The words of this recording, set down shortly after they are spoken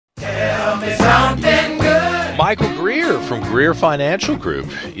me something good. Michael Greer from Greer Financial Group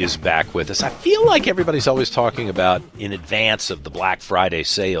is back with us. I feel like everybody's always talking about in advance of the Black Friday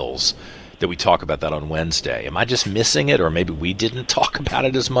sales that we talk about that on Wednesday. Am I just missing it, or maybe we didn't talk about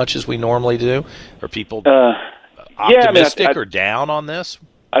it as much as we normally do? Are people optimistic or down on this?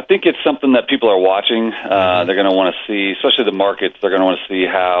 I think it's something that people are watching. They're going to want to see, especially the markets, they're going to want to see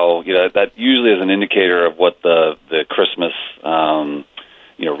how, that usually is an indicator of what the Christmas,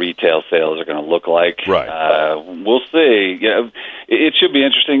 retail sales are going to look like. Right. We'll see. It should be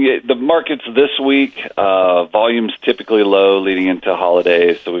interesting. The markets this week, volume's typically low leading into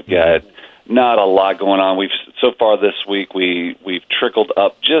holidays, so we've got not a lot going on. So far this week, we've trickled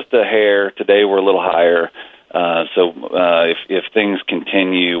up just a hair. Today we're a little higher. If things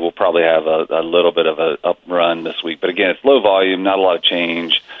continue, we'll probably have a little bit of a up run this week. But again, it's low volume, not a lot of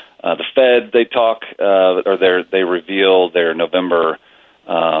change. The Fed, they reveal their November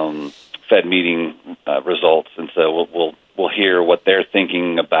Fed meeting results, and so we'll hear what they're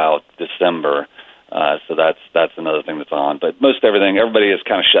thinking about December. So that's another thing that's on. But everybody is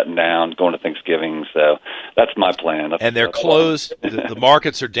kind of shutting down, going to Thanksgiving. So that's my plan. And they're closed. The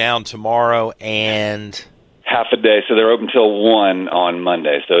markets are down tomorrow and half a day, so they're open till 1 on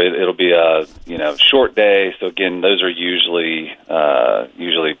Monday. So it'll be a short day. So again, those are usually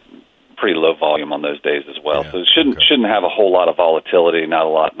pretty low volume on those days as well. Yeah, so it shouldn't have a whole lot of volatility.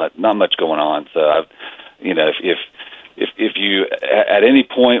 Not much going on. So if you at any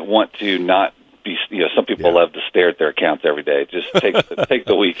point want to not be, some people love to stare at their accounts every day. Just take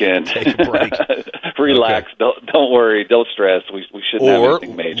the weekend, take a break, relax. Okay. Don't worry, don't stress. We shouldn't have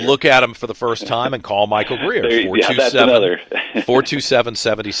anything major. Or look at them for the first time and call Michael Greer.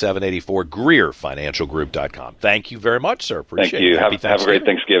 427-7784. GreerFinancialGroup.com. Thank you very much, sir. Appreciate Thank you. it. Have a great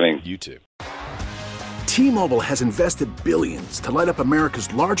Thanksgiving. You too. T-Mobile has invested billions to light up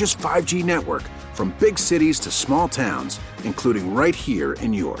America's largest 5G network, from big cities to small towns, including right here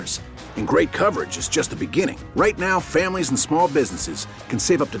in yours. And great coverage is just the beginning. Right now, families and small businesses can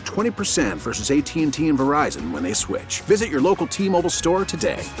save up to 20% versus AT&T and Verizon when they switch. Visit your local T-Mobile store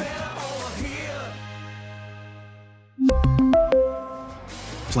today.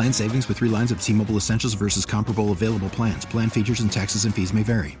 Plan savings with 3 lines of T-Mobile Essentials versus comparable available plans. Plan features and taxes and fees may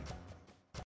vary.